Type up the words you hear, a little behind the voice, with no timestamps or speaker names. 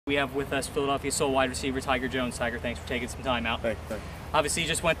We have with us Philadelphia Soul wide receiver Tiger Jones. Tiger, thanks for taking some time out. Thank you. Obviously, you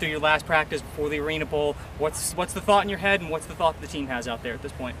just went through your last practice before the ArenaBowl. What's the thought in your head, and what's the thought the team has out there at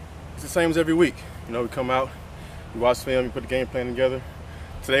this point? It's the same as every week. You know, we come out, we watch film, we put the game plan together.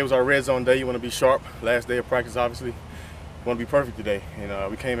 Today was our red zone day. You want to be sharp. Last day of practice, obviously. You want to be perfect today.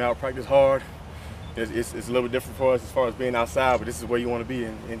 And we came out, practiced hard. It's a little bit different for us as far as being outside, but this is where you want to be.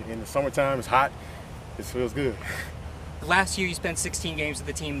 In the summertime, it's hot. It feels good. Last year, you spent 16 games with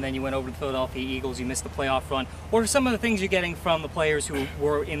the team, and then you went over to the Philadelphia Eagles. You missed the playoff run. What are some of the things you're getting from the players who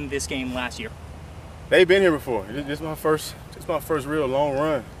were in this game last year? They've been here before. This is my first real long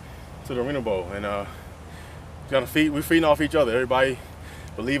run to the ArenaBowl, and we're feeding off each other. Everybody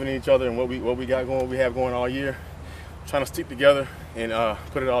believing in each other and what we got going, what we have going all year. Trying to stick together and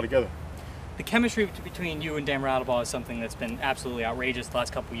put it all together. The chemistry between you and ArenaBowl is something that's been absolutely outrageous the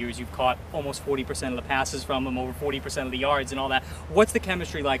last couple of years. You've caught almost 40% of the passes from him, over 40% of the yards and all that. What's the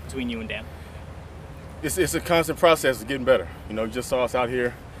chemistry like between you and Dan? It's a constant process of getting better. You know, you just saw us out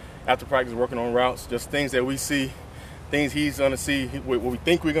here after practice working on routes, just things that we see, things he's going to see, what we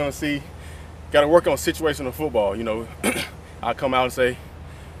think we're going to see. Got to work on situational football. You know, I come out and say,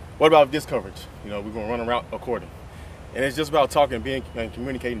 what about this coverage? You know, we're going to run a route according. And it's just about talking, and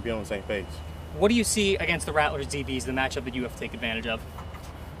communicating, being on the same page. What do you see against the Rattlers DBs, the matchup that you have to take advantage of?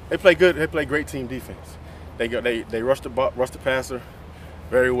 They play good. They play great team defense. They rush the passer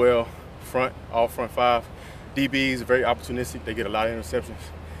very well. All front five. DBs are very opportunistic. They get a lot of interceptions.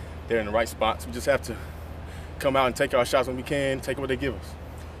 They're in the right spots. We just have to come out and take our shots when we can, take what they give us.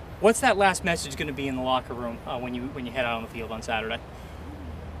 What's that last message going to be in the locker room when you head out on the field on Saturday?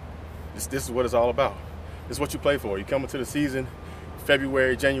 This is what it's all about. This is what you play for. You come into the season,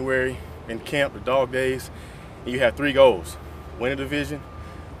 February, January, in camp, the dog days, and you have 3 goals. Win the division,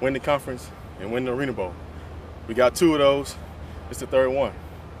 win the conference, and win the ArenaBowl. We got 2 of those. It's the 3rd one.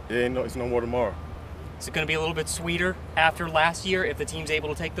 It's no more tomorrow. Is it going to be a little bit sweeter after last year if the team's able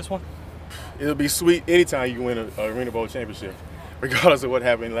to take this one? It'll be sweet anytime you can win an ArenaBowl championship, regardless of what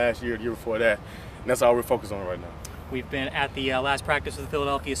happened last year or the year before that. And that's all we're focused on right now. We've been at the last practice of the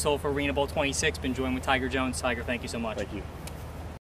Philadelphia Soul for ArenaBowl XXVI. Been joined with Tiger Jones. Tiger, thank you so much. Thank you.